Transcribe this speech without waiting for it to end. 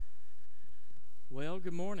Well,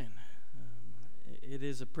 good morning. It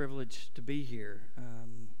is a privilege to be here.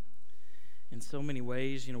 In so many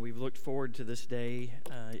ways, we've looked forward to this day.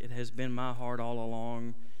 It has been my heart all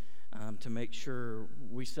along to make sure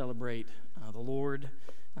we celebrate the Lord,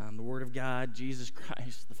 the Word of God, Jesus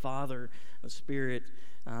Christ, the Father, the Spirit,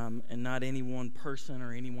 and not any one person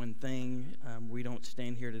or any one thing. We don't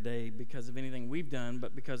stand here today because of anything we've done,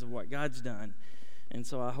 but because of what God's done. And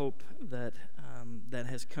so I hope that that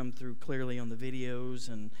has come through clearly on the videos.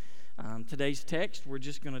 And today's text, we're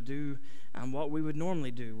just going to do what we would normally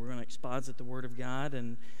do. We're going to exposit the Word of God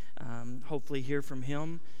and hopefully hear from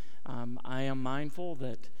Him. I am mindful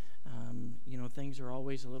that, things are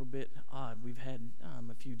always a little bit odd. We've had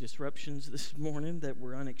a few disruptions this morning that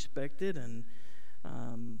were unexpected, and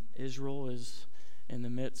Israel is in the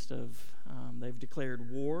midst of, they've declared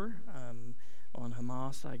war on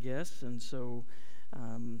Hamas, I guess, and so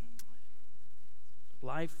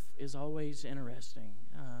life is always interesting,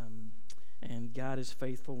 and God is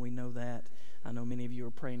faithful. We know that. I know many of you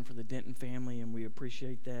are praying for the Denton family, and we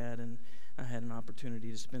appreciate that, and I had an opportunity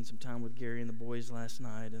to spend some time with Gary and the boys last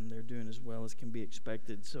night, and they're doing as well as can be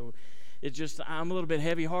expected. So I'm a little bit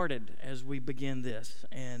heavy-hearted as we begin this,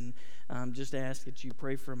 and just ask that you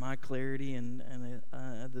pray for my clarity and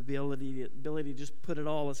the ability to just put it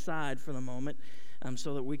all aside for the moment,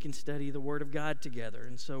 so that we can study the Word of God together.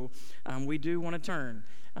 And so we do want to turn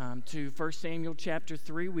to 1 Samuel chapter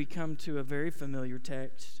 3. We come to a very familiar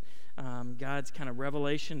text, God's kind of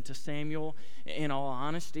revelation to Samuel. In all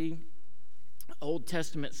honesty, Old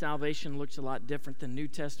Testament salvation looks a lot different than New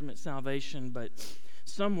Testament salvation, but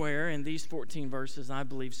somewhere in these 14 verses, I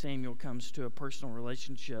believe Samuel comes to a personal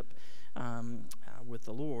relationship with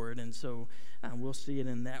the Lord, and so we'll see it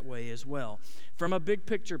in that way as well. From a big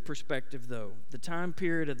picture perspective, though, the time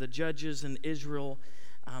period of the judges in Israel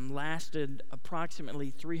lasted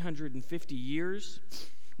approximately 350 years.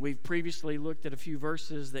 We've previously looked at a few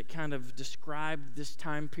verses that kind of described this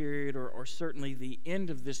time period, or certainly the end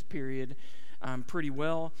of this period, pretty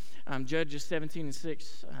well. Judges 17 and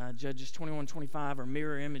 6, Judges 21 and 25 are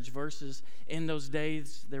mirror image verses. In those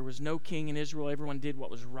days, there was no king in Israel. Everyone did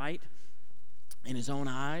what was right in his own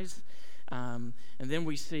eyes. And then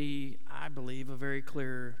we see, I believe, a very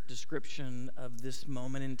clear description of this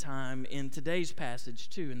moment in time in today's passage,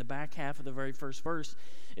 too. In the back half of the very first verse,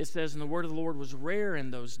 it says, "And the word of the Lord was rare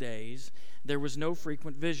in those days. There was no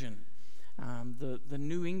frequent vision." The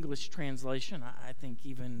New English translation, I think,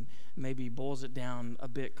 even maybe boils it down a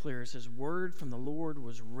bit clearer. It says, "Word from the Lord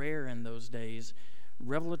was rare in those days.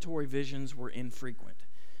 Revelatory visions were infrequent."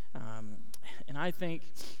 And I think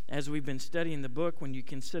as we've been studying the book, when you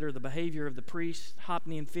consider the behavior of the priests,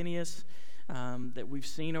 Hophni and Phinehas, that we've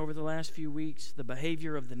seen over the last few weeks, the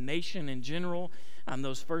behavior of the nation in general,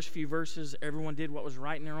 those first few verses, everyone did what was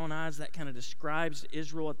right in their own eyes. That kind of describes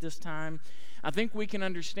Israel at this time. I think we can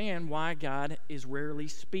understand why God is rarely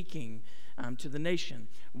speaking to the nation.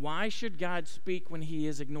 Why should God speak when He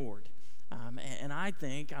is ignored? And I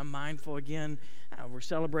think, I'm mindful again, we're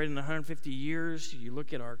celebrating 150 years. You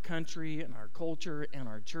look at our country and our culture and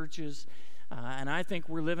our churches, and I think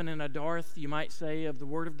we're living in a dearth, you might say, of the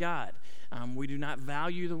Word of God. We do not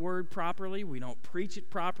value the Word properly. We don't preach it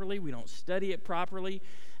properly. We don't study it properly.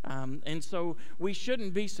 And so we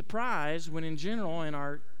shouldn't be surprised when in general in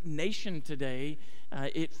our nation today,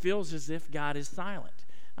 it feels as if God is silent.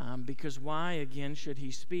 Because why, again, should He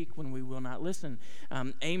speak when we will not listen?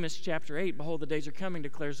 Amos chapter 8, "Behold, the days are coming,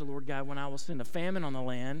 declares the Lord God, when I will send a famine on the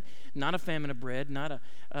land, not a famine of bread, nor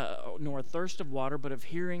a thirst of water, but of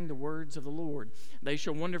hearing the words of the Lord. They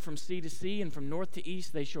shall wander from sea to sea, and from north to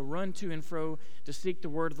east. They shall run to and fro to seek the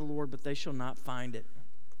word of the Lord, but they shall not find it."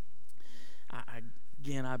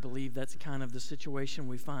 Again, I believe that's kind of the situation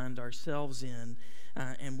we find ourselves in.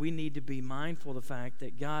 And we need to be mindful of the fact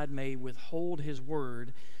that God may withhold His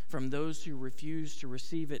word from those who refuse to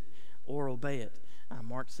receive it or obey it.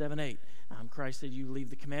 Mark 7:8, Christ said, "You leave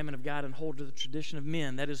the commandment of God and hold to the tradition of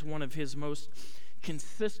men." That is one of His most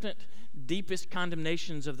consistent, deepest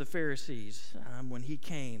condemnations of the Pharisees when He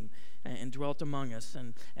came and dwelt among us.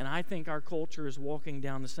 And I think our culture is walking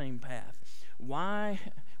down the same path. Why,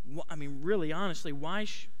 really honestly, why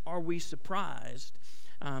are we surprised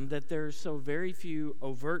that there's so very few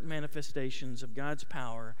overt manifestations of God's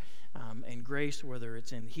power and grace, whether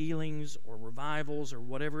it's in healings or revivals or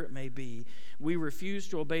whatever it may be? We refuse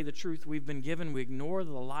to obey the truth we've been given. We ignore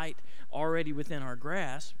the light already within our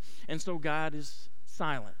grasp, and so God is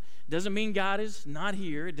silent. Doesn't mean God is not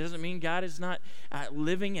here. It doesn't mean God is not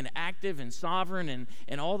living and active and sovereign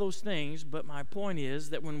and all those things. But my point is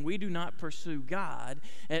that when we do not pursue God,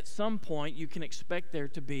 at some point you can expect there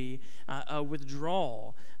to be a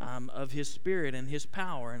withdrawal of His Spirit and His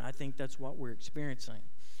power, and I think that's what we're experiencing.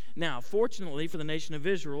 Now, fortunately for the nation of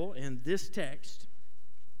Israel, in this text,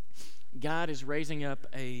 God is raising up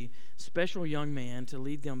a special young man to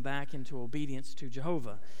lead them back into obedience to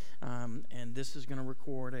Jehovah. And this is going to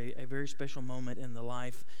record a very special moment in the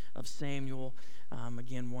life of Samuel,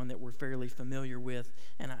 again, one that we're fairly familiar with.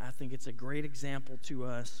 And I think it's a great example to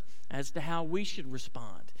us as to how we should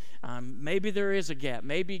respond. Maybe there is a gap.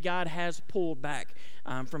 Maybe God has pulled back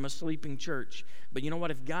from a sleeping church. But you know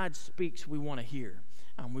what? If God speaks, we want to hear.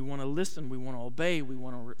 We want to listen, we want to obey, we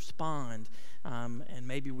want to respond, and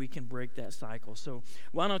maybe we can break that cycle. So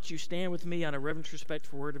why don't you stand with me out of reverence, respect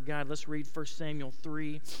for the Word of God. Let's read 1 Samuel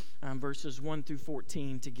 3, verses 1 through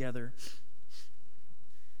 14 together.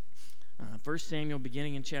 1 Samuel,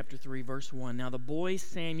 beginning in chapter 3, verse 1. Now the boy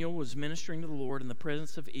Samuel was ministering to the Lord in the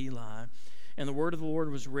presence of Eli, and the word of the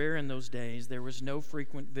Lord was rare in those days. There was no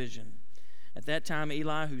frequent vision. At that time,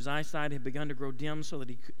 Eli, whose eyesight had begun to grow dim so that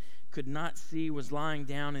he could not see, was lying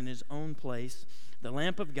down in his own place. The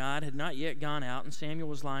lamp of God had not yet gone out, and Samuel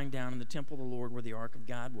was lying down in the temple of the Lord where the ark of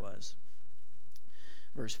God was.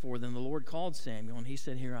 Verse 4, Then the Lord called Samuel, and he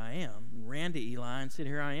said, Here I am, and ran to Eli and said,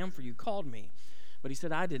 Here I am, for you called me. But he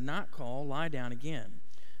said, I did not call, lie down again.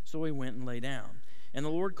 So he went and lay down. And the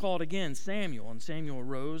Lord called again, Samuel, and Samuel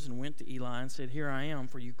arose and went to Eli and said, Here I am,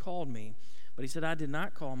 for you called me. But he said, I did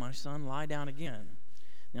not call, my son, lie down again.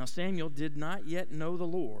 Now Samuel did not yet know the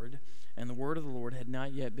Lord, and the word of the Lord had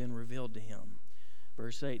not yet been revealed to him.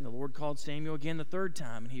 Verse 8, And the Lord called Samuel again the third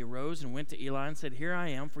time, and he arose and went to Eli and said, Here I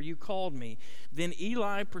am, for you called me. Then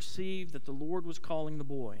Eli perceived that the Lord was calling the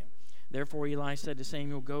boy. Therefore Eli said to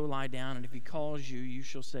Samuel, Go lie down, and if he calls you, you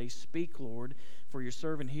shall say, Speak, Lord, for your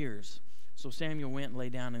servant hears. So Samuel went and lay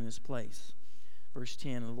down in his place. Verse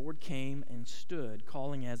 10, And the Lord came and stood,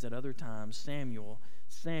 calling as at other times, Samuel,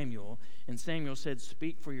 Samuel. And Samuel said,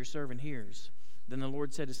 Speak, for your servant hears. Then the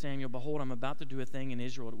Lord said to Samuel, Behold, I'm about to do a thing in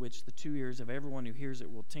Israel at which the two ears of everyone who hears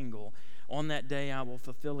it will tingle. On that day I will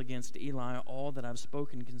fulfill against Eli all that I've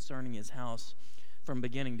spoken concerning his house from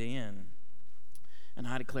beginning to end. And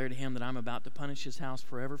I declare to him that I'm about to punish his house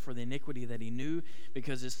forever for the iniquity that he knew,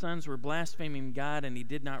 because his sons were blaspheming God, and he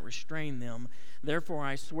did not restrain them. Therefore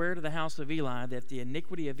I swear to the house of Eli that the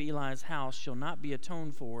iniquity of Eli's house shall not be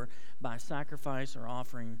atoned for by sacrifice or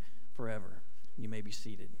offering forever. You may be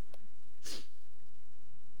seated.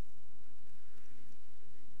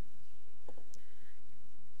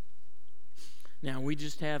 Now, we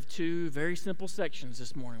just have two very simple sections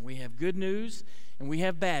this morning. We have good news and we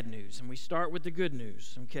have bad news. And we start with the good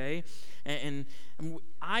news, okay? And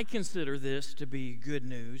I consider this to be good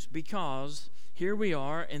news because here we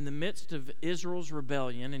are in the midst of Israel's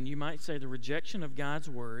rebellion, and you might say the rejection of God's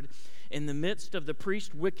word, in the midst of the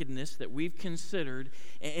priest wickedness that we've considered,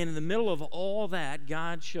 and in the middle of all that,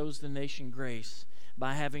 God shows the nation grace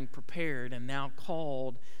by having prepared and now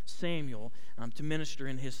called Samuel to minister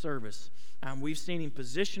in his service. We've seen him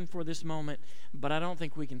positioned for this moment, but I don't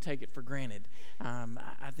think we can take it for granted.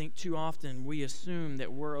 I think too often we assume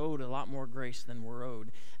that we're owed a lot more grace than we're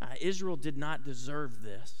owed. Israel did not deserve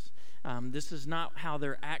this. This is not how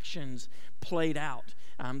their actions played out.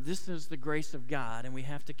 This is the grace of God, and we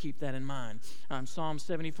have to keep that in mind. Psalm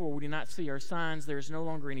 74, we do not see our signs. There is no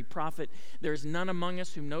longer any prophet. There is none among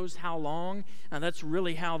us who knows how long. That's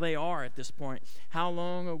really how they are at this point. How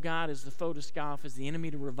long, O God, is the foe to scoff, is the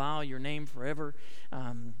enemy to revile your name forever?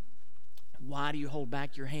 Why do you hold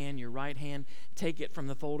back your hand, your right hand? Take it from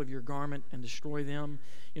the fold of your garment and destroy them.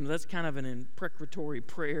 You know, that's kind of an imprecatory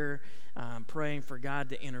prayer, praying for God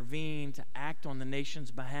to intervene, to act on the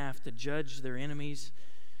nation's behalf, to judge their enemies.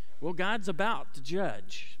 Well, God's about to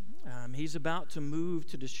judge. He's about to move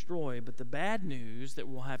to destroy. But the bad news that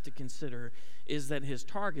we'll have to consider is that his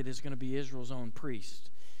target is going to be Israel's own priest.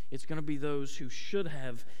 It's going to be those who should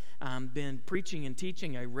have been preaching and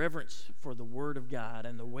teaching a reverence for the Word of God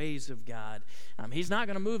and the ways of God. He's not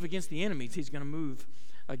going to move against the enemies. He's going to move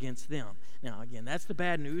against them. Now, again, that's the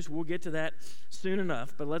bad news. We'll get to that soon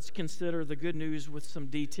enough, but let's consider the good news with some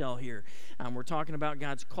detail here. We're talking about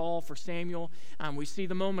God's call for Samuel. We see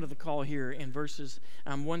the moment of the call here in verses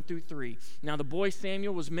 1 through 3. Now, the boy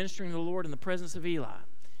Samuel was ministering to the Lord in the presence of Eli,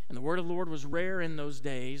 and the word of the Lord was rare in those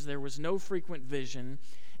days. There was no frequent vision.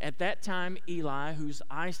 At that time, Eli, whose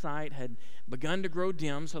eyesight had begun to grow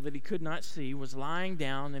dim so that he could not see, was lying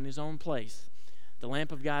down in his own place. The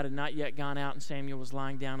lamp of God had not yet gone out, and Samuel was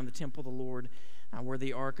lying down in the temple of the Lord where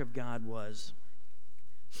the ark of God was.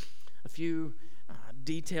 A few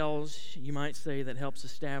details, you might say, that helps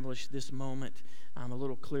establish this moment a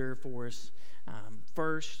little clearer for us.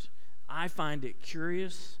 First, I find it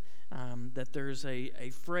curious that there's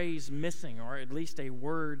a phrase missing, or at least a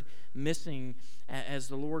word missing, as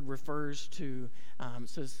the Lord refers to,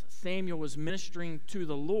 says Samuel was ministering to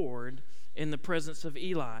the Lord in the presence of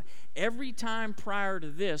Eli. Every time prior to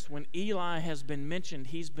this, when Eli has been mentioned,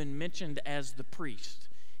 he's been mentioned as the priest.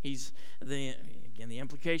 Again, the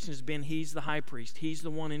implication has been he's the high priest. He's the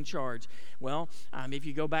one in charge. Well, if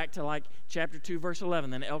you go back to like chapter 2, verse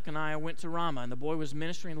 11, then Elkanah went to Ramah, and the boy was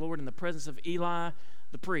ministering to the Lord in the presence of Eli,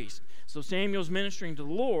 the priest. So Samuel's ministering to the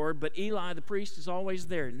Lord, but Eli, the priest, is always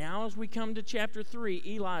there. Now as we come to chapter 3,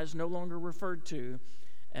 Eli is no longer referred to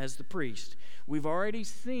as the priest. We've already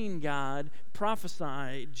seen God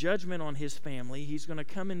prophesy judgment on his family. He's going to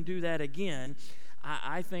come and do that again.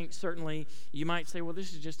 I think certainly you might say, well,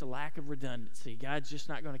 this is just a lack of redundancy. God's just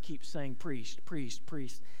not going to keep saying priest, priest,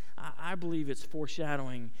 priest. I believe it's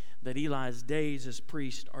foreshadowing that Eli's days as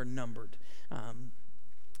priest are numbered.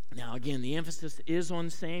 Now, again, the emphasis is on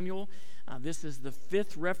Samuel. This is the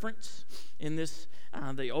fifth reference in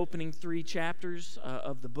the opening 3 chapters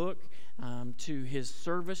of the book to his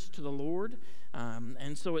service to the Lord.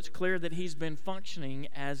 And so it's clear that he's been functioning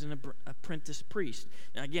as an apprentice priest.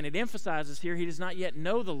 Now, again, it emphasizes here he does not yet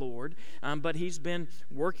know the Lord, but he's been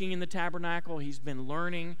working in the tabernacle. He's been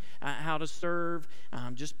learning how to serve.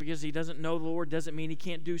 Just because he doesn't know the Lord doesn't mean he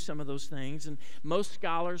can't do some of those things. And most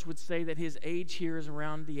scholars would say that his age here is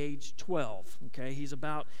around the age 12. Okay, he's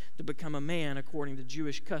about to become a man according to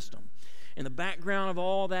Jewish custom. In the background of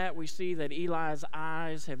all that, we see that Eli's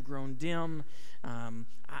eyes have grown dim.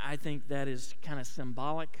 I think that is kind of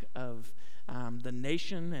symbolic of the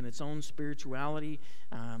nation and its own spirituality.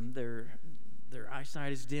 Their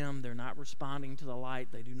eyesight is dim. They're not responding to the light.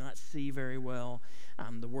 They do not see very well.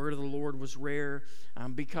 The word of the Lord was rare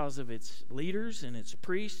because of its leaders and its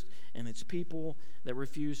priests and its people that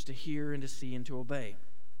refused to hear and to see and to obey.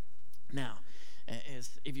 Now,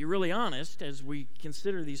 if you're really honest, as we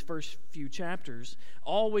consider these first few chapters,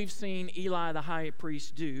 all we've seen Eli the high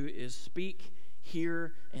priest do is speak,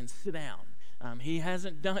 hear, and sit down. He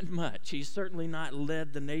hasn't done much. He's certainly not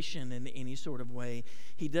led the nation in any sort of way.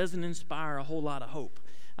 He doesn't inspire a whole lot of hope.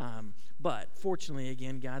 But fortunately,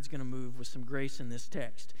 again, God's going to move with some grace in this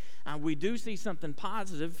text. We do see something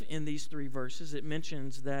positive in these 3 verses. It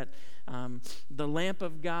mentions that the lamp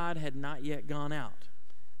of God had not yet gone out.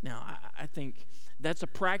 Now, I think that's a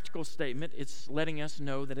practical statement. It's letting us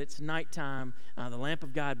know that it's nighttime. The lamp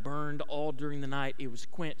of God burned all during the night. It was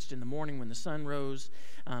quenched in the morning when the sun rose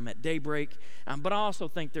at daybreak. But I also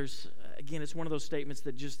think again, it's one of those statements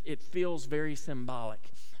that it feels very symbolic.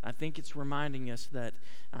 I think it's reminding us that,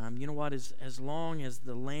 you know what, as long as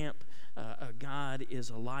the lamp of God is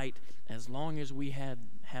a light, as long as we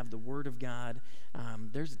have the Word of God,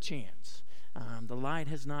 there's a chance. The light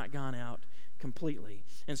has not gone out completely.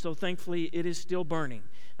 And so thankfully it is still burning.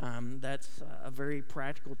 That's a very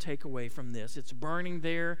practical takeaway from this. It's burning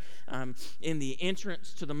there in the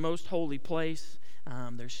entrance to the most holy place.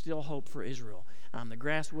 There's still hope for Israel. The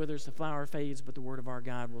grass withers, the flower fades, but the word of our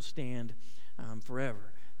God will stand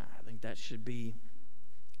forever. I think that should be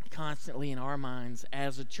constantly in our minds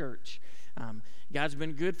as a church. God's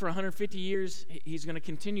been good for 150 years. He's going to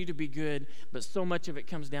continue to be good, but so much of it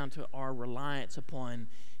comes down to our reliance upon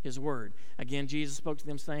His Word. Again, Jesus spoke to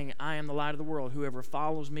them saying, I am the light of the world. Whoever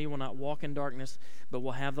follows me will not walk in darkness, but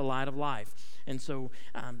will have the light of life. And so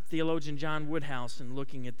theologian John Woodhouse, in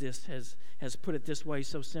looking at this, has put it this way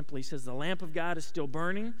so simply. He says, the lamp of God is still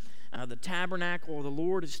burning, the tabernacle of the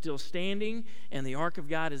Lord is still standing, and the ark of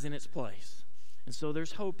God is in its place. And so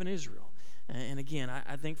there's hope in Israel. And again,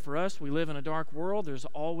 I think for us, we live in a dark world. There's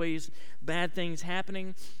always bad things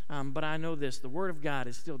happening. But I know this, the Word of God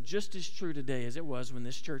is still just as true today as it was when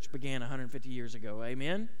this church began 150 years ago.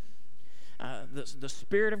 Amen? The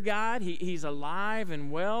Spirit of God, He's alive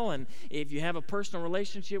and well, and if you have a personal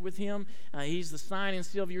relationship with Him, He's the sign and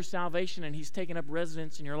seal of your salvation, and He's taken up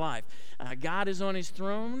residence in your life. God is on His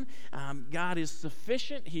throne. God is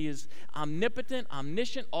sufficient. He is omnipotent,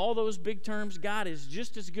 omniscient, all those big terms. God is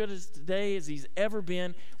just as good as today as He's ever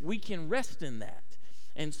been. We can rest in that.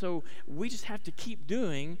 And so we just have to keep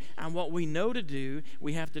doing what we know to do.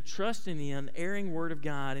 We have to trust in the unerring Word of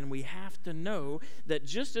God, and we have to know that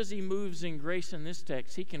just as He moves in grace in this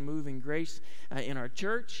text, He can move in grace in our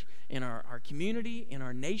church, in our community, in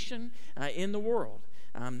our nation, in the world.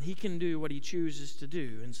 He can do what He chooses to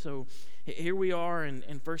do. And so here we are in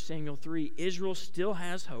 1 Samuel 3. Israel still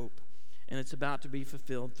has hope, and it's about to be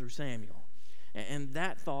fulfilled through Samuel. And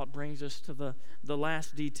that thought brings us to the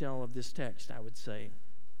last detail of this text, I would say.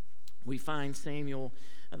 we find Samuel,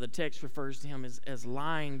 the text refers to him as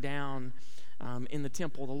lying down in the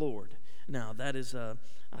temple of the Lord. Now, that is a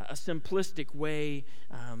simplistic way.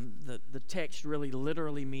 The text really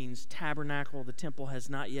literally means tabernacle. The temple has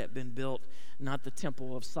not yet been built, not the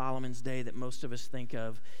temple of Solomon's day that most of us think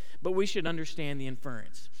of. But we should understand the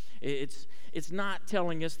inference. It's not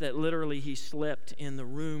telling us that literally he slept in the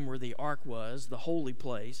room where the ark was, the holy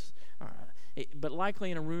place, but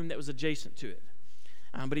likely in a room that was adjacent to it.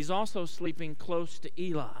 But he's also sleeping close to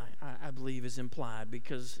Eli, I believe is implied,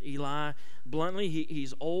 because Eli, bluntly,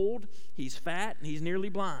 he's old, he's fat, and he's nearly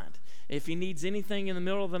blind. If he needs anything in the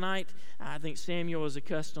middle of the night, I think Samuel is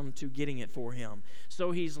accustomed to getting it for him.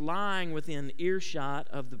 So he's lying within earshot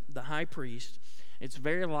of the high priest. It's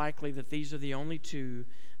very likely that these are the only two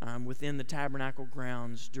within the tabernacle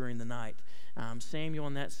grounds during the night. Samuel,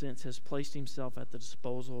 in that sense, has placed himself at the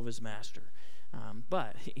disposal of his master.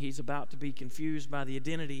 But he's about to be confused by the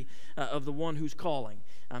identity of the one who's calling.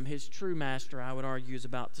 His true master, I would argue, is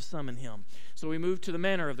about to summon him. So we move to the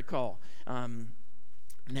manner of the call.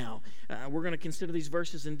 Now, we're going to consider these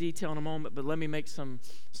verses in detail in a moment, but let me make some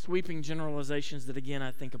sweeping generalizations that, again,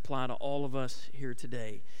 I think apply to all of us here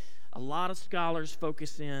today. A lot of scholars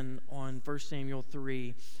focus in on 1 Samuel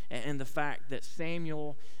 3 and the fact that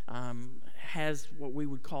Samuel has what we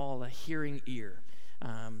would call a hearing ear.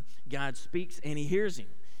 God speaks and he hears him.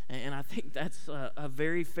 And I think that's a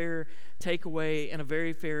very fair takeaway and a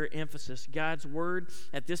very fair emphasis. God's word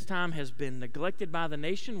at this time has been neglected by the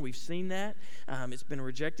nation. We've seen that. It's been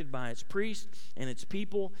rejected by its priests and its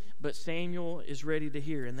people, but Samuel is ready to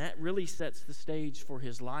hear. And that really sets the stage for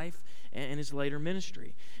his life and his later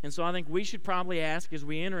ministry. And so I think we should probably ask as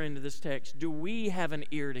we enter into this text, do we have an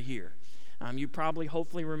ear to hear? You probably,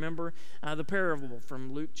 hopefully remember the parable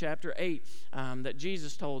from Luke chapter 8 that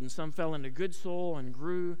Jesus told, and some fell into good soil and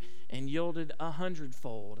grew and yielded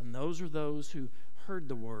 100-fold. And those are those who heard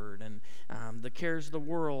the word, and the cares of the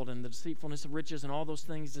world and the deceitfulness of riches and all those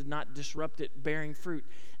things did not disrupt it bearing fruit.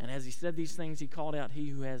 And as he said these things, he called out, "He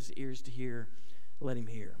who has ears to hear, let him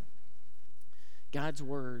hear." God's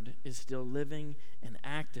word is still living and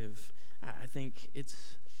active. I think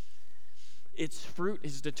its fruit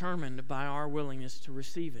is determined by our willingness to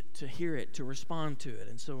receive it, to hear it, to respond to it.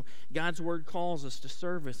 And so God's word calls us to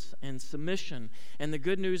service and submission. And the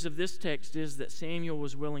good news of this text is that Samuel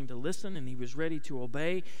was willing to listen and he was ready to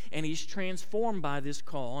obey, and he's transformed by this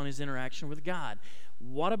call and his interaction with God.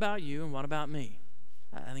 What about you and what about me?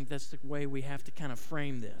 I think that's the way we have to kind of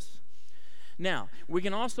frame this. Now, we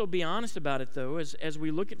can also be honest about it, though, as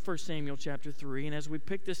we look at 1 Samuel chapter 3, and as we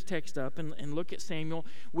pick this text up and look at Samuel,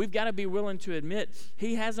 we've got to be willing to admit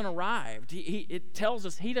he hasn't arrived. It tells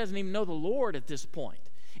us he doesn't even know the Lord at this point,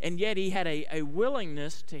 and yet he had a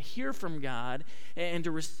willingness to hear from God and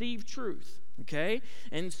to receive truth. Okay?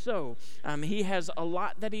 And so he has a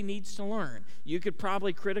lot that he needs to learn. You could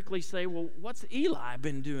probably critically say, well, what's Eli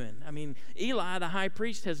been doing? I mean, Eli, the high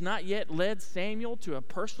priest, has not yet led Samuel to a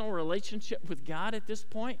personal relationship with God at this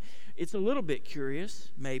point. It's a little bit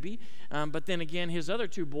curious, maybe. But then again, his other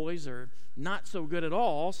two boys are not so good at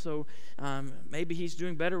all, so maybe he's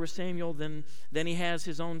doing better with Samuel than he has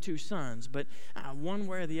his own two sons. But one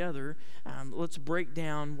way or the other, let's break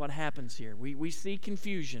down what happens here. We see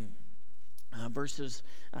confusion. Verses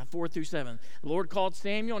 4 through 7. The Lord called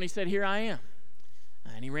Samuel and he said, "Here I am."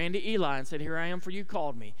 And he ran to Eli and said, "Here I am, for you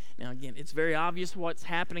called me." Now again, it's very obvious what's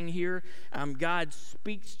happening here. God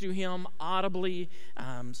speaks to him audibly.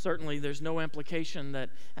 Certainly there's no implication that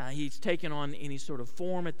he's taken on any sort of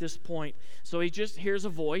form at this point. So he just hears a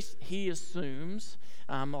voice. He assumes,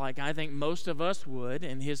 like I think most of us would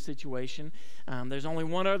in his situation, there's only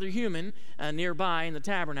one other human nearby in the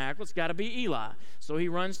tabernacle. It's got to be Eli. So he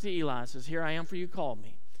runs to Eli and says, "Here I am, for you called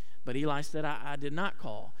me." But Eli said, I did not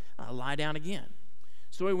call. Lie down again.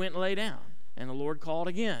 So he went and lay down, and the Lord called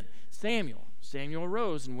again, "Samuel." Samuel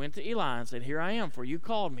arose and went to Eli and said, "Here I am, for you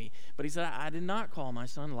called me." But he said, I did not call, my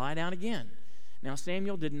son. Lie down again. Now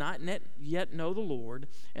Samuel did not yet know the Lord,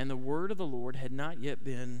 and the word of the Lord had not yet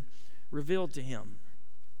been revealed to him.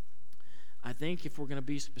 I think if we're going to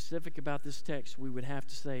be specific about this text, we would have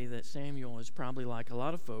to say that Samuel is probably like a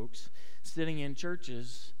lot of folks sitting in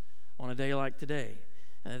churches on a day like today.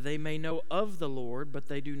 They may know of the Lord, but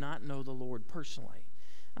they do not know the Lord personally.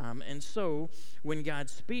 And so when God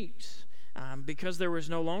speaks, because there was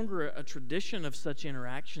no longer a tradition of such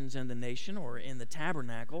interactions in the nation or in the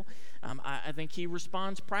tabernacle, I think he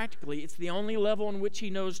responds practically. It's the only level in which he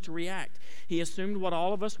knows to react. He assumed what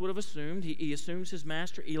all of us would have assumed. He assumes his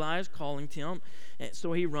master Eli is calling to him.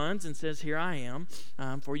 So he runs and says, "Here I am,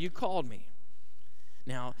 for you called me."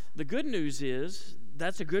 Now, the good news is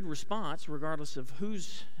that's a good response, regardless of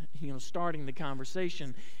who's starting the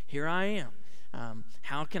conversation. Here I am.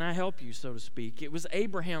 How can I help you, so to speak? It was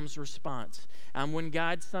Abraham's response when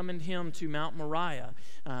God summoned him to Mount Moriah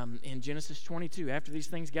in Genesis 22. After these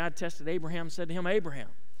things, God tested Abraham, said to him, Abraham.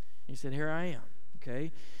 He said, here I am.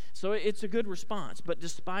 Okay? So it's a good response. But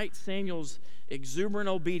despite Samuel's exuberant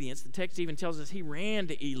obedience, the text even tells us he ran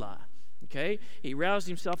to Eli. Okay? He roused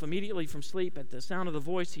himself immediately from sleep. At the sound of the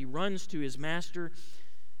voice, he runs to his master,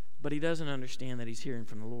 but he doesn't understand that he's hearing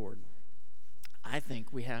from the Lord. I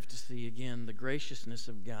think we have to see again the graciousness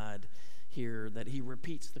of God here, that he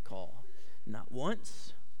repeats the call. Not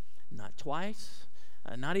once, not twice,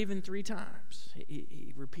 not even 3 times.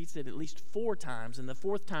 He repeats it at least 4 times. And the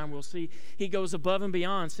 4th time we'll see he goes above and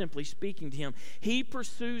beyond simply speaking to him. He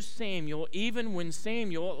pursues Samuel even when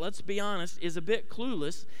Samuel, let's be honest, is a bit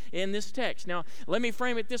clueless in this text. Now, let me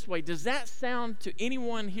frame it this way. Does that sound to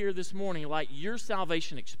anyone here this morning like your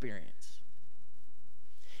salvation experience?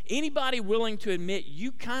 Anybody willing to admit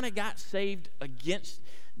you kind of got saved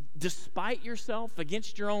despite yourself,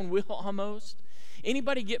 against your own will almost?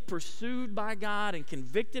 Anybody get pursued by God and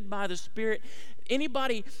convicted by the Spirit?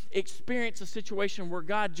 Anybody experience a situation where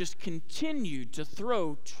God just continued to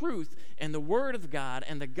throw truth and the Word of God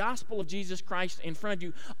and the gospel of Jesus Christ in front of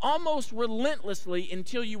you almost relentlessly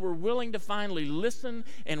until you were willing to finally listen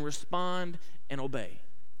and respond and obey?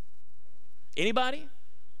 Anybody?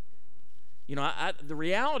 The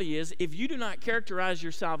reality is, if you do not characterize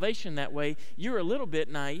your salvation that way, you're a little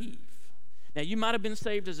bit naive. Now, you might have been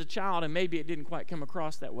saved as a child, and maybe it didn't quite come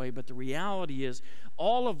across that way, but the reality is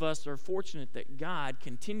all of us are fortunate that God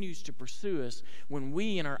continues to pursue us when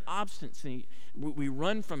we, in our obstinacy, we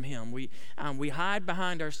run from Him. We hide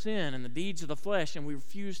behind our sin and the deeds of the flesh, and we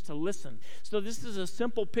refuse to listen. So this is a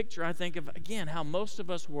simple picture, I think, of, again, how most of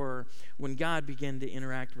us were when God began to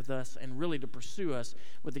interact with us and really to pursue us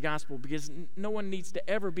with the gospel, because no one needs to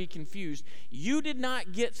ever be confused. You did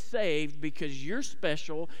not get saved because you're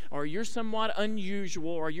special or you're somewhat unusual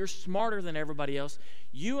or you're smarter than everybody else.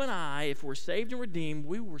 You and I, if we're saved and redeemed,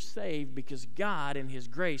 we were saved because God in His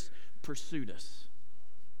grace pursued us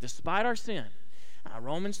despite our sin.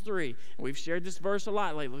 Romans 3, we've shared this verse a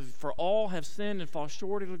lot lately. For all have sinned and fall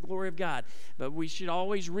short of the glory of God. But we should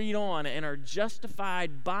always read on, and are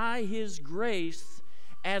justified by His grace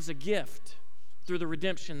as a gift through the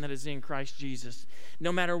redemption that is in Christ Jesus.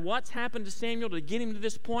 No matter what's happened to Samuel to get him to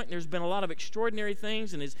this point, there's been a lot of extraordinary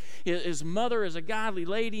things, and his mother is a godly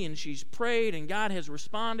lady, and she's prayed, and God has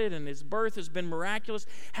responded, and his birth has been miraculous.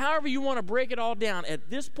 However you want to break it all down, at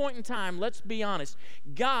this point in time, let's be honest,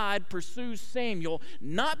 God pursues Samuel,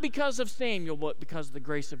 not because of Samuel, but because of the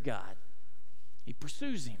grace of God. He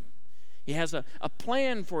pursues him. He has a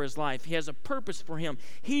plan for his life. He has a purpose for him.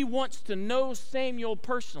 He wants to know Samuel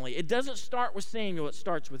personally. It doesn't start with Samuel. It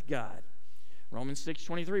starts with God. Romans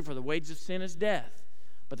 6:23, for the wages of sin is death,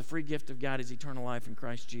 but the free gift of God is eternal life in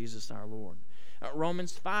Christ Jesus our Lord.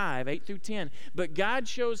 Romans 5:8-10, but God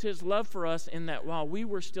shows His love for us in that while we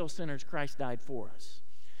were still sinners, Christ died for us.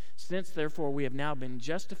 Since, therefore, we have now been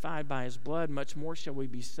justified by His blood, much more shall we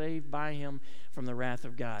be saved by Him from the wrath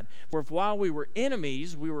of God. For if while we were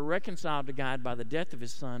enemies, we were reconciled to God by the death of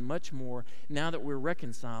His Son, much more, now that we're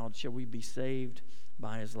reconciled, shall we be saved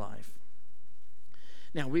by His life.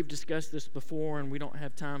 Now, we've discussed this before, and we don't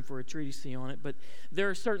have time for a treatise on it, but there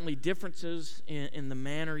are certainly differences in the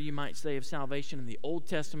manner, you might say, of salvation in the Old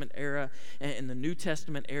Testament era and in the New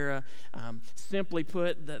Testament era. Simply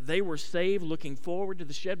put, that they were saved looking forward to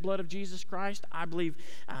the shed blood of Jesus Christ. I believe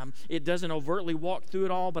it doesn't overtly walk through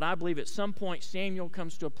it all, but I believe at some point Samuel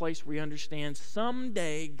comes to a place where he understands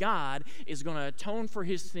someday God is going to atone for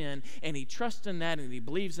his sin, and he trusts in that, and he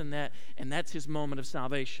believes in that, and that's his moment of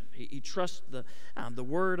salvation. He trusts the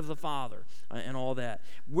word of the Father and all that.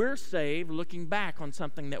 We're saved looking back on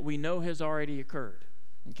something that we know has already occurred.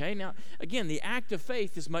 Okay, now, again, the act of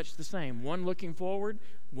faith is much the same. One looking forward,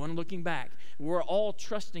 one looking back. We're all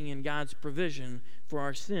trusting in God's provision for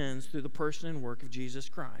our sins through the person and work of Jesus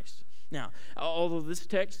Christ. Now, although this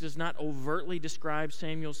text does not overtly describe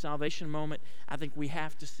Samuel's salvation moment, I think we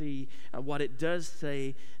have to see what it does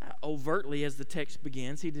say overtly as the text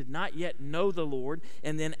begins. He did not yet know the Lord,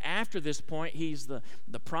 and then after this point, he's the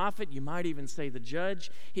prophet, you might even say the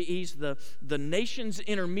judge. He's the nation's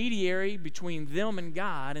intermediary between them and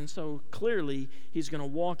God, and so clearly he's going to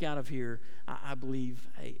walk out of here, I believe,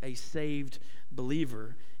 a saved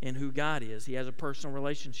believer in who God is. He has a personal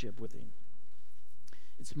relationship with Him.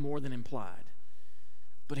 It's more than implied.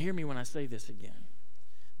 But hear me when I say this again.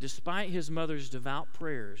 Despite his mother's devout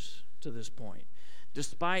prayers to this point,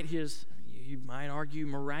 despite his, you might argue,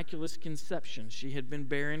 miraculous conception. She had been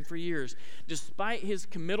barren for years. Despite his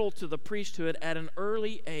committal to the priesthood at an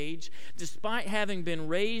early age, despite having been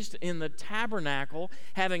raised in the tabernacle,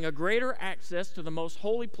 having a greater access to the most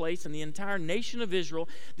holy place in the entire nation of Israel,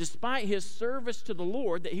 despite his service to the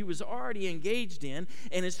Lord that he was already engaged in,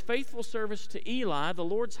 and his faithful service to Eli, the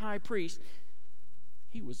Lord's high priest,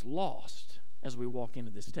 he was lost as we walk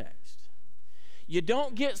into this text. You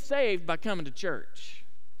don't get saved by coming to church.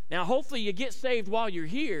 Now, hopefully you get saved while you're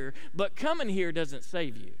here, but coming here doesn't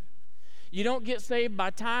save you. You don't get saved by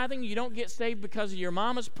tithing. You don't get saved because of your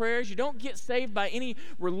mama's prayers. You don't get saved by any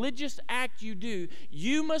religious act you do.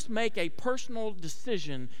 You must make a personal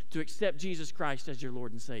decision to accept Jesus Christ as your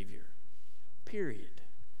Lord and Savior. Period.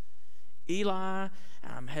 Eli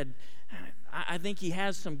I think he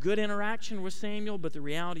has some good interaction with Samuel, but the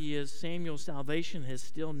reality is Samuel's salvation has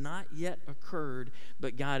still not yet occurred,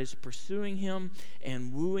 but God is pursuing him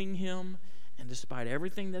and wooing him, and despite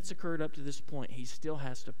everything that's occurred up to this point, he still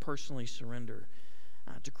has to personally surrender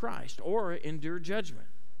to Christ or endure judgment.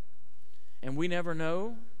 And we never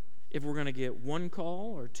know if we're going to get one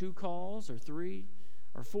call or two calls or three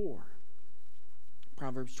or four.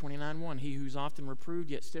 Proverbs 29:1, he who's often reproved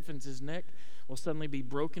yet stiffens his neck will suddenly be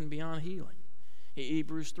broken beyond healing.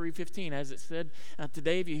 Hebrews 3:15, as it said,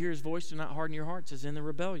 today if you hear his voice, do not harden your hearts as in the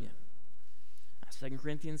rebellion. 2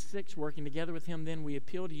 Corinthians 6, working together with him, then we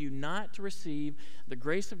appeal to you not to receive the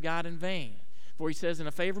grace of God in vain. For he says, in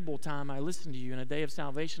a favorable time I listened to you, in a day of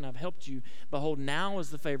salvation I've helped you. Behold, now is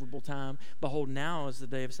the favorable time. Behold, now is the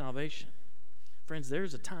day of salvation. Friends,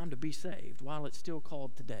 there's a time to be saved while it's still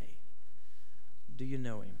called today. Do you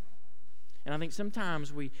know him? And I think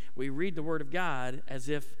sometimes we read the Word of God as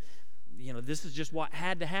if, this is just what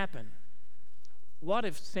had to happen. What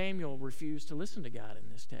if Samuel refused to listen to God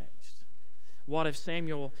in this text? What if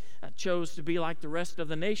Samuel chose to be like the rest of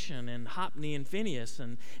the nation and Hophni and Phinehas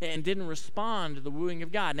and didn't respond to the wooing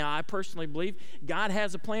of God? Now, I personally believe God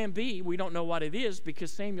has a plan B. We don't know what it is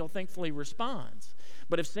because Samuel thankfully responds.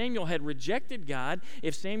 But if Samuel had rejected God,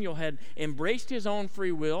 if Samuel had embraced his own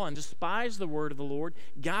free will and despised the word of the Lord,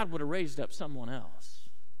 God would have raised up someone else.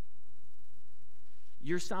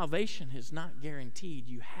 Your salvation is not guaranteed.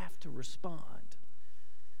 You have to respond.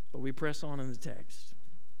 But we press on in the text.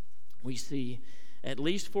 We see, at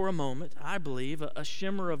least for a moment, I believe, a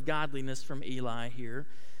shimmer of godliness from Eli here.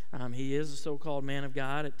 He is a so-called man of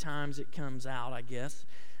God. At times it comes out, I guess.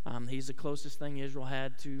 He's the closest thing Israel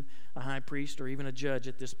had to a high priest or even a judge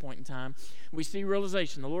at this point in time. We see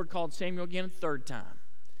realization. The Lord called Samuel again a third time.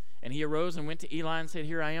 And he arose and went to Eli and said,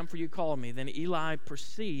 here I am, for you called me. Then Eli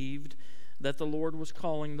perceived that the Lord was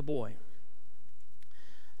calling the boy.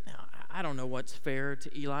 Now, I don't know what's fair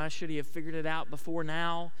to Eli. Should he have figured it out before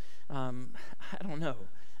now? I don't know.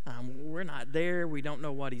 We're not there. We don't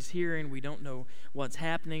know what he's hearing. We don't know what's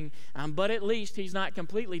happening. But at least he's not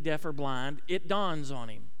completely deaf or blind. It dawns on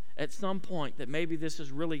him at some point that maybe this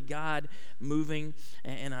is really God moving,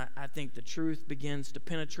 and I think the truth begins to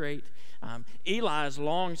penetrate. Eli has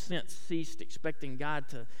long since ceased expecting God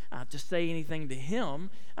to say anything to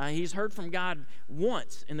him. He's heard from God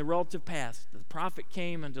once in the relative past. The prophet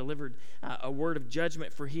came and delivered a word of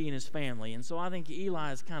judgment for he and his family, and so I think Eli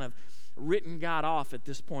has kind of written God off at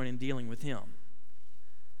this point in dealing with him.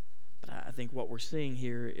 But I think what we're seeing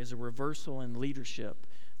here is a reversal in leadership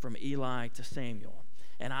from Eli to Samuel.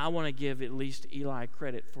 And I want to give at least Eli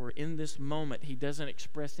credit for in this moment, he doesn't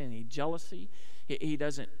express any jealousy. He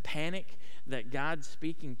doesn't panic that God's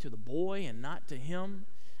speaking to the boy and not to him.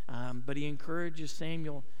 But he encourages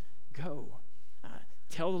Samuel, go.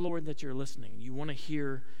 Tell the Lord that you're listening. You want to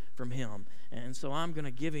hear from him. And so I'm going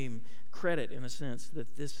to give him credit in a sense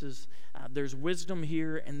that this is, there's wisdom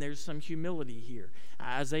here and there's some humility here.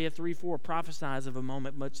 Isaiah 3:4 prophesies of a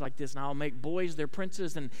moment much like this, and I'll make boys their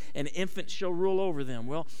princes and infants shall rule over them.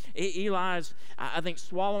 Well, Eli's, I think,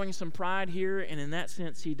 swallowing some pride here, and in that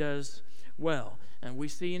sense he does well. And we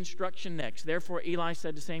see instruction next. Therefore Eli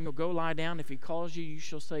said to Samuel, go lie down. If he calls you, you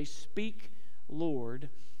shall say, speak, Lord,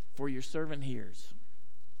 for your servant hears.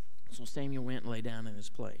 So Samuel went and lay down in his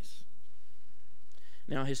place.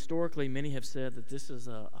 Now, historically, many have said that this is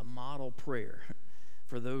a model prayer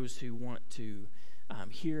for those who want to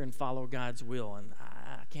hear and follow God's will, and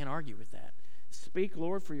I can't argue with that. Speak,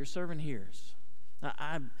 Lord, for your servant hears.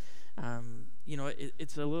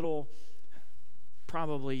 It's a little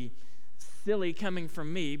probably silly coming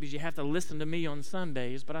from me because you have to listen to me on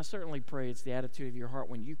Sundays, but I certainly pray it's the attitude of your heart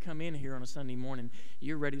when you come in here on a Sunday morning,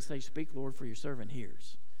 you're ready to say, speak, Lord, for your servant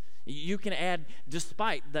hears. You can add,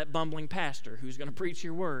 despite that bumbling pastor who's going to preach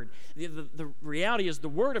your word. The reality is the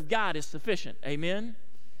word of God is sufficient. Amen?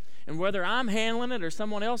 And whether I'm handling it or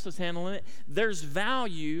someone else is handling it, there's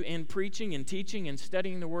value in preaching and teaching and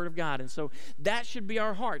studying the Word of God. And so that should be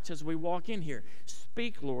our hearts as we walk in here.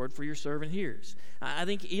 Speak, Lord, for your servant hears. I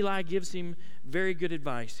think Eli gives him very good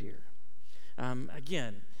advice here.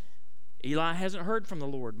 Again, Eli hasn't heard from the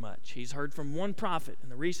Lord much. He's heard from one prophet in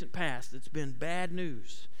the recent past. It's been bad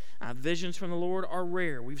news. Visions from the Lord are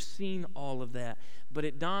rare. We've seen all of that. But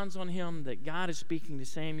it dawns on him that God is speaking to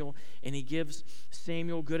Samuel, and he gives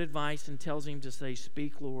Samuel good advice and tells him to say,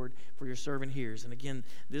 "Speak, Lord, for your servant hears." And again,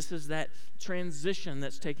 this is that transition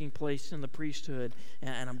that's taking place in the priesthood,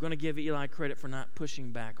 and I'm going to give Eli credit for not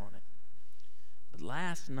pushing back on it. But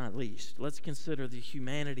last and not least, let's consider the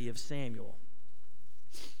humanity of Samuel,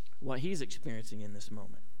 what he's experiencing in this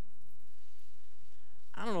moment.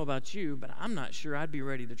 I don't know about you, but I'm not sure I'd be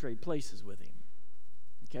ready to trade places with him.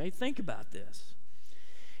 Okay, think about this.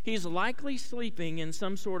 He's likely sleeping in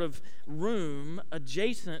some sort of room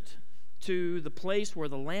adjacent to the place where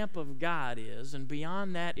the lamp of God is, and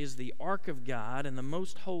beyond that is the ark of God and the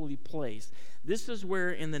most holy place. This is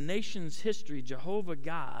where in the nation's history Jehovah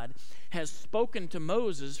God has spoken to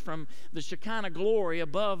Moses from the Shekinah glory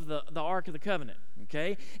above the Ark of the Covenant.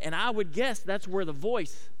 Okay? And I would guess that's where the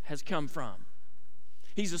voice has come from.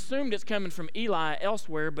 He's assumed it's coming from Eli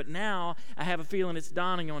elsewhere, but now I have a feeling it's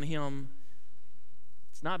dawning on him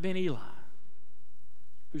it's not been Eli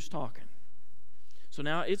who's talking. So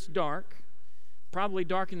now it's dark, probably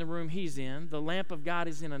dark in the room he's in. The lamp of God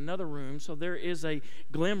is in another room, so there is a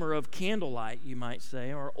glimmer of candlelight, you might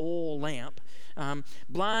say, or oil lamp.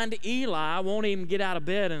 Blind Eli won't even get out of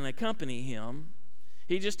bed and accompany him.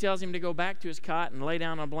 He just tells him to go back to his cot and lay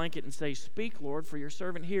down on a blanket and say, "Speak, Lord, for your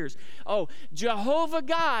servant hears." Oh, Jehovah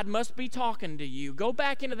God must be talking to you. Go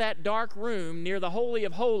back into that dark room near the Holy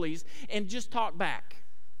of Holies and just talk back.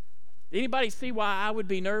 Anybody see why I would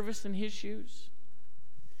be nervous in his shoes?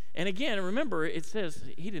 And again, remember, it says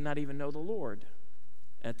he did not even know the Lord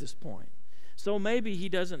at this point. So maybe he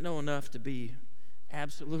doesn't know enough to be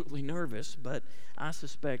absolutely nervous, but I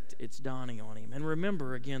suspect it's dawning on him. And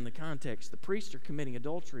remember, again, the context. The priests are committing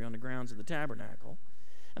adultery on the grounds of the tabernacle.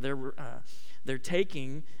 They're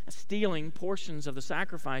stealing portions of the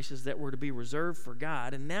sacrifices that were to be reserved for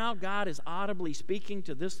God. And now God is audibly speaking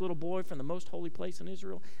to this little boy from the most holy place in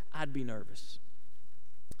Israel. I'd be nervous.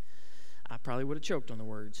 I probably would have choked on the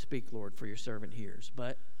words, "Speak, Lord, for your servant hears."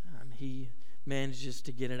 But he manages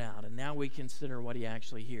to get it out. And now we consider what he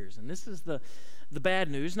actually hears. And this is the bad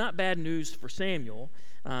news. Not bad news for Samuel,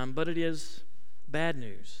 but it is bad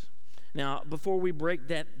news. Now, before we break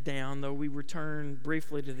that down, though, we return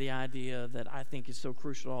briefly to the idea that I think is so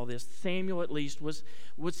crucial to all this. Samuel, at least, was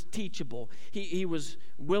teachable. He was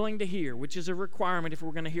willing to hear, which is a requirement if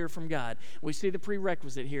we're going to hear from God. We see the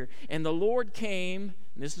prerequisite here. And the Lord came,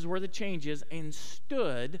 and this is where the change is, and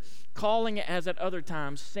stood, calling as at other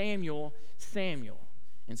times, "Samuel, Samuel."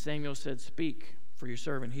 And Samuel said, "Speak, for your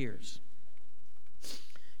servant hears."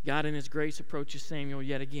 God in his grace approaches Samuel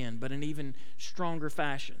yet again, but in even stronger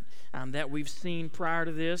fashion that we've seen prior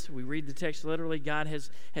to this. We read the text literally. God has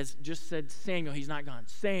just said Samuel. He's not gone.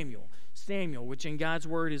 Samuel, Samuel, which in God's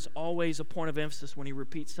word is always a point of emphasis when he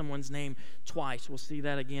repeats someone's name twice. We'll see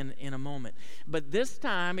that again in a moment. But this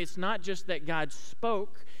time, it's not just that God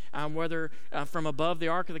spoke, whether from above the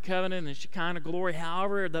Ark of the Covenant and Shekinah glory,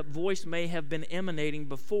 however that voice may have been emanating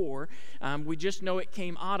before. We just know it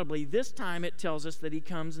came audibly. This time it tells us that he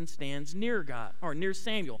comes and stands near God, or near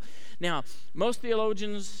Samuel. Now, most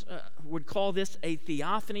theologians would call this a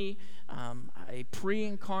theophany, a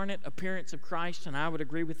pre-incarnate appearance of Christ, and I would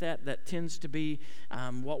agree with that. That tends to be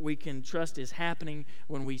what we can trust is happening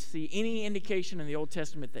when we see any indication in the Old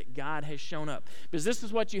Testament that God has shown up. Because this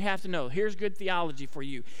is what you have to know. Here's good theology for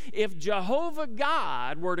you. If Jehovah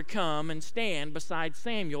God were to come and stand beside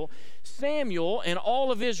Samuel, Samuel and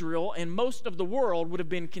all of Israel and most of the world would have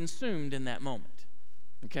been consumed in that moment.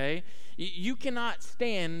 Okay? You cannot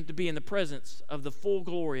stand to be in the presence of the full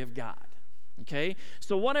glory of God. Okay?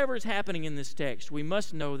 So whatever is happening in this text, we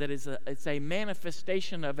must know that it's a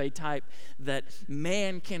manifestation of a type that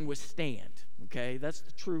man can withstand. Okay? That's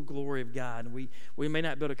the true glory of God. And we may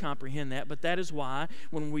not be able to comprehend that, but that is why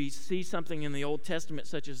when we see something in the Old Testament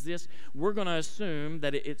such as this, we're going to assume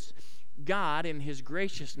that it's God in his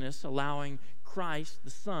graciousness allowing Christ,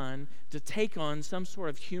 the Son, to take on some sort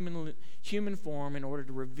of human form in order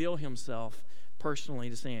to reveal himself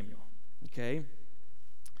personally to Samuel. Okay?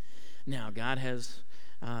 Now, God has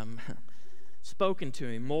spoken to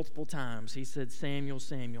him multiple times. He said, Samuel,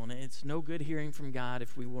 Samuel. And it's no good hearing from God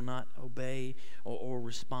if we will not obey or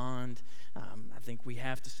respond. I think we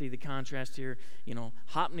have to see the contrast here.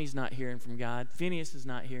 Hophni's not hearing from God. Phinehas is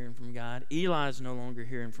not hearing from God. Eli is no longer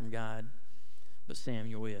hearing from God. But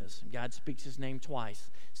Samuel is. God speaks his name twice.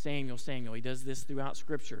 Samuel, Samuel. He does this throughout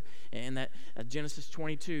Scripture. And that Genesis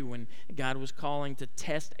 22, when God was calling to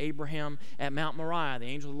test Abraham at Mount Moriah, the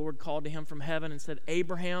angel of the Lord called to him from heaven and said,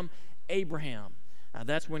 Abraham, Abraham.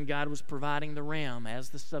 That's when God was providing the ram as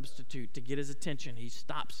the substitute to get his attention. He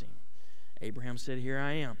stops him. Abraham said, here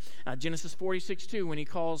I am. Genesis 46:2, when he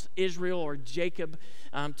calls Israel or Jacob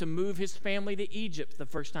to move his family to Egypt the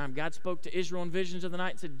first time, God spoke to Israel in visions of the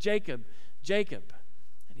night and said, Jacob, Jacob.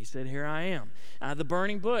 And he said, here I am. The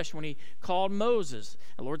burning bush, when he called Moses,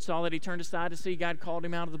 the Lord saw that he turned aside to see. God called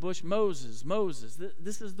him out of the bush, Moses, Moses.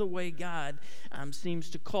 This is the way God seems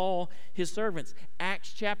to call his servants.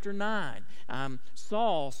 Acts chapter 9,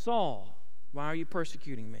 Saul, Saul, why are you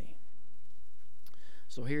persecuting me?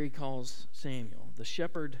 So here he calls Samuel. The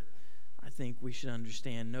shepherd, I think we should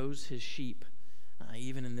understand, knows his sheep,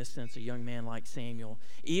 even in this sense, a young man like Samuel,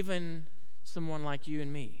 even someone like you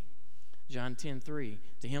and me. John 10:3,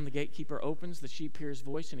 to him the gatekeeper opens, the sheep hear his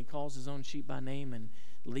voice, and he calls his own sheep by name and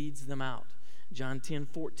leads them out. John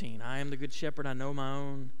 10:14, I am the good shepherd, I know my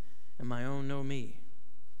own, and my own know me.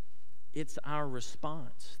 It's our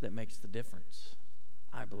response that makes the difference,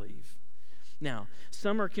 I believe. Now,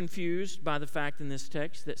 some are confused by the fact in this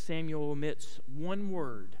text that Samuel omits one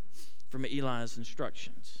word from Eli's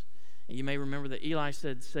instructions. And you may remember that Eli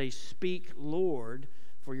said, say, speak, Lord,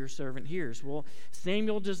 for your servant hears. Well,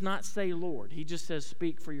 Samuel does not say Lord. He just says,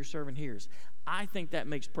 speak, for your servant hears. I think that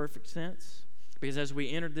makes perfect sense, because as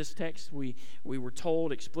we entered this text, we were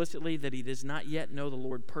told explicitly that he does not yet know the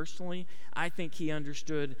Lord personally. I think he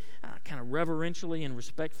understood kind of reverentially and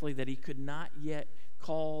respectfully that he could not yet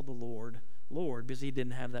call the Lord Lord, because he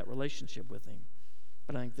didn't have that relationship with him.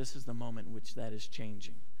 But I think this is the moment in which that is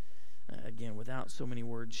changing. Again, without so many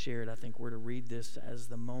words shared, I think we're to read this as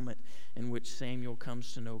the moment in which Samuel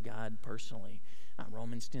comes to know God personally.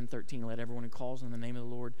 Romans 10:13, let everyone who calls on the name of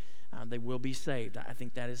the Lord, they will be saved. I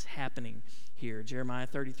think that is happening here. Jeremiah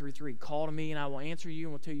 33:3, call to me and I will answer you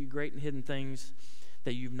and will tell you great and hidden things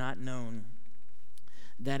that you've not known.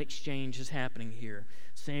 That exchange is happening here.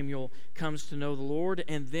 Samuel comes to know the Lord,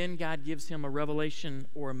 and then God gives him a revelation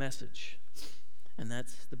or a message. And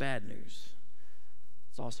that's the bad news.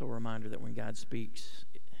 It's also a reminder that when God speaks,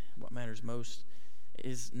 what matters most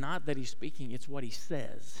is not that he's speaking, it's what he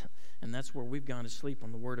says. And that's where we've gone to sleep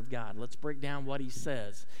on the Word of God. Let's break down what he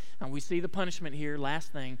says. And we see the punishment here.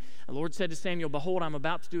 Last thing, the Lord said to Samuel, behold, I'm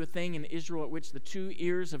about to do a thing in Israel at which the two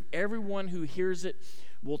ears of everyone who hears it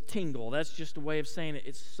will tingle. That's just a way of saying it.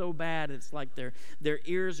 It's so bad, it's like their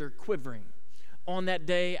ears are quivering. On that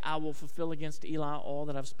day, I will fulfill against Eli all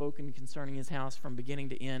that I've spoken concerning his house from beginning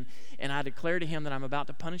to end. And I declare to him that I'm about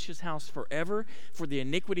to punish his house forever for the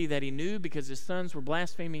iniquity that he knew, because his sons were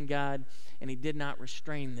blaspheming God, and he did not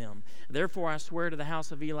restrain them. Therefore, I swear to the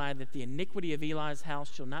house of Eli that the iniquity of Eli's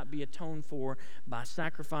house shall not be atoned for by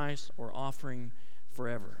sacrifice or offering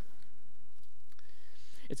forever.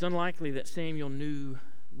 It's unlikely that Samuel knew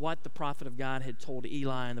what the prophet of God had told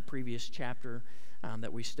Eli in the previous chapter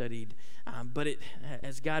that we studied. But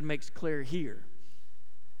as God makes clear here,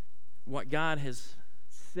 what God has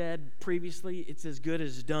said previously, it's as good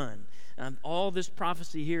as done. All this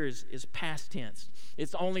prophecy here is past tense.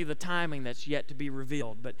 It's only the timing that's yet to be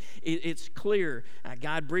revealed. But it's clear.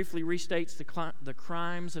 God briefly restates the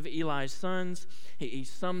crimes of Eli's sons. He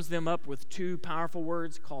sums them up with two powerful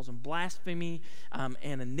words, calls them blasphemy and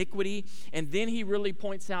iniquity. And then he really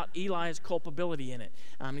points out Eli's culpability in it.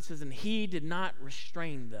 He says, and he did not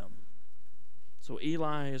restrain them. So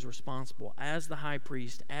Eli is responsible as the high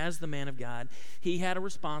priest, as the man of God. He had a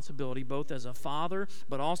responsibility both as a father,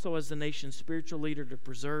 but also as the nation's spiritual leader to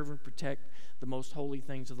preserve and protect the most holy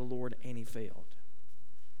things of the Lord, and he failed.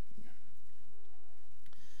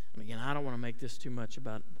 And again, I don't want to make this too much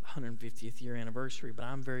about 150th year anniversary, but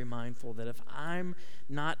I'm very mindful that if I'm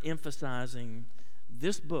not emphasizing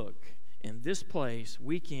this book in this place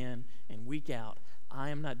week in and week out, I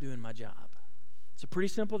am not doing my job. It's a pretty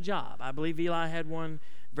simple job. I believe Eli had one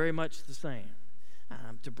very much the same,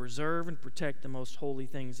 to preserve and protect the most holy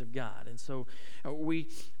things of God. And so we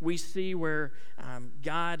see where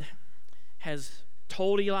God has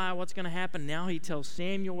told Eli what's going to happen. Now he tells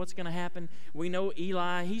Samuel what's going to happen. We know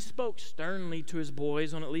Eli, he spoke sternly to his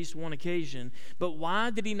boys on at least one occasion. But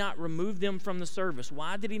why did he not remove them from the service?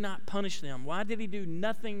 Why did he not punish them? Why did he do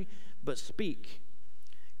nothing but speak?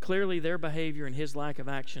 Clearly, their behavior and his lack of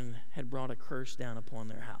action had brought a curse down upon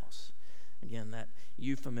their house. Again, that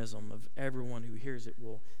euphemism of everyone who hears it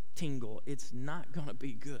will tingle. It's not going to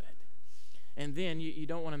be good. And then you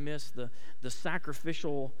don't want to miss the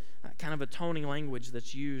sacrificial kind of atoning language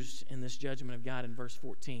that's used in this judgment of God in verse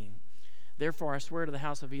 14. Therefore, I swear to the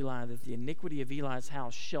house of Eli that the iniquity of Eli's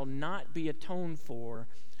house shall not be atoned for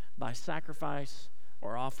by sacrifice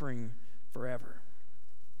or offering forever.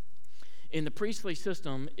 In the priestly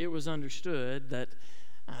system, it was understood that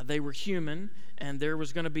they were human, and there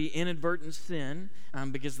was going to be inadvertent sin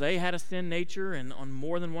because they had a sin nature, and on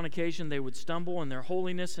more than one occasion they would stumble in their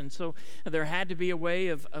holiness, and so there had to be a way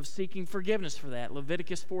of seeking forgiveness for that.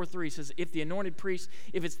 Leviticus 4:3 says, if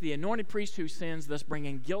it's the anointed priest who sins, thus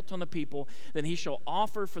bringing guilt on the people, then he shall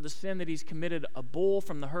offer for the sin that he's committed a bull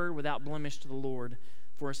from the herd without blemish to the Lord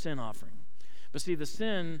for a sin offering. But see, the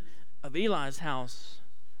sin of Eli's house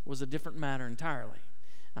was a different matter entirely.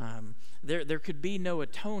 There could be no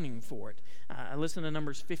atoning for it. I listen to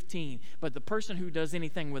Numbers 15. But the person who does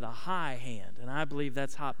anything with a high hand, and I believe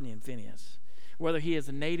that's Hophni and Phinehas, whether he is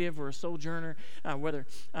a native or a sojourner, whether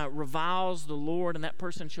reviles the Lord, and that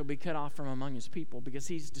person shall be cut off from among his people because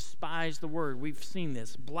he's despised the word. We've seen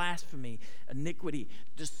this. Blasphemy, iniquity,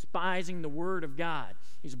 despising the word of God.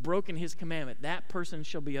 He's broken his commandment. That person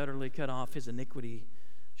shall be utterly cut off. His iniquity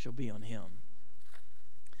shall be on him.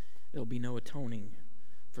 There'll be no atoning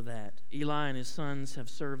for that. Eli and his sons have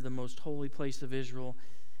served the most holy place of Israel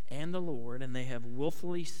and the Lord, and they have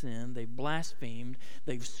willfully sinned. They've blasphemed.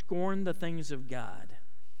 They've scorned the things of God.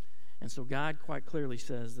 And so God quite clearly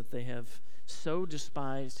says that they have so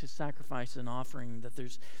despised his sacrifice and offering that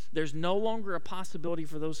there's no longer a possibility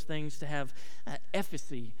for those things to have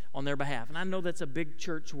efficacy on their behalf. And I know that's a big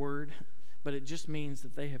church word, but it just means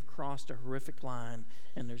that they have crossed a horrific line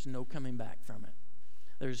and there's no coming back from it.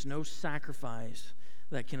 There's no sacrifice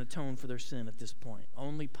that can atone for their sin at this point.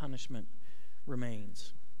 Only punishment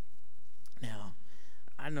remains. Now,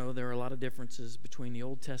 I know there are a lot of differences between the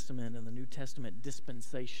Old Testament and the New Testament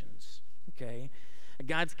dispensations, okay?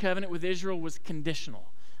 God's covenant with Israel was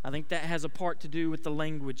conditional. I think that has a part to do with the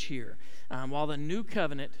language here. While the New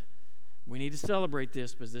Covenant, we need to celebrate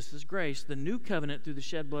this because this is grace, the New Covenant through the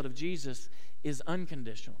shed blood of Jesus is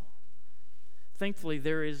unconditional. Thankfully,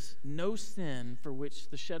 there is no sin for which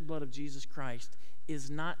the shed blood of Jesus Christ is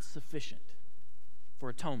not sufficient for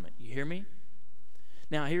atonement. You hear me?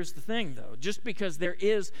 Now, here's the thing, though. Just because there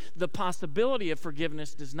is the possibility of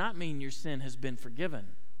forgiveness does not mean your sin has been forgiven.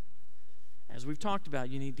 As we've talked about,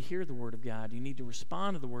 you need to hear the Word of God. You need to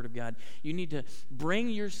respond to the Word of God. You need to bring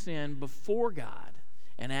your sin before God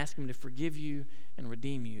and ask Him to forgive you and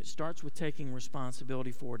redeem you. It starts with taking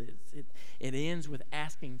responsibility for it. It ends with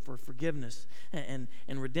asking for forgiveness and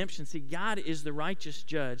redemption. See, God is the righteous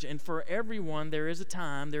judge, and for everyone there is a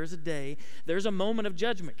time, there is a day, there's a moment of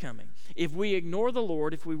judgment coming. If we ignore the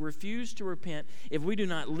Lord, if we refuse to repent, if we do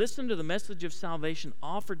not listen to the message of salvation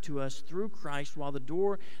offered to us through Christ while the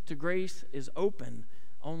door to grace is open,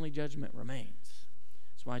 only judgment remains.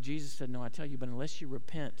 That's why Jesus said, no, I tell you, but unless you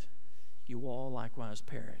repent, you will all likewise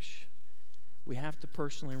perish. We have to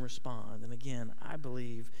personally respond. And again, I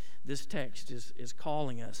believe this text is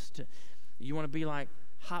calling us to, you want to be like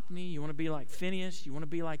Hophni? You want to be like Phinehas? You want to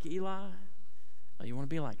be like Eli? Or you want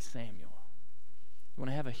to be like Samuel? You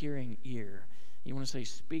want to have a hearing ear. You want to say,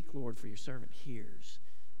 speak, Lord, for your servant hears.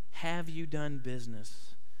 Have you done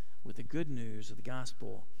business with the good news of the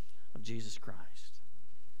gospel of Jesus Christ?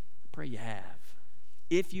 I pray you have.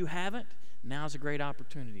 If you haven't, now's a great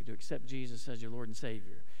opportunity to accept Jesus as your Lord and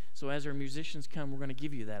Savior. So as our musicians come, we're going to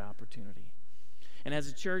give you that opportunity. And as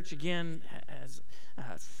a church, again, as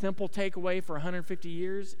a simple takeaway for 150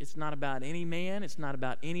 years, it's not about any man, it's not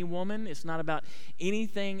about any woman, it's not about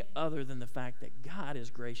anything other than the fact that God is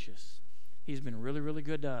gracious. He's been really, really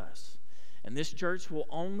good to us. And this church will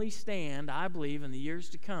only stand, I believe, in the years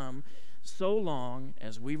to come, so long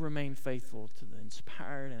as we remain faithful to the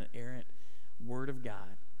inspired and inerrant Word of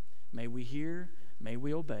God. May we hear, may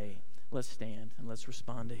we obey. Let's stand and let's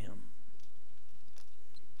respond to Him.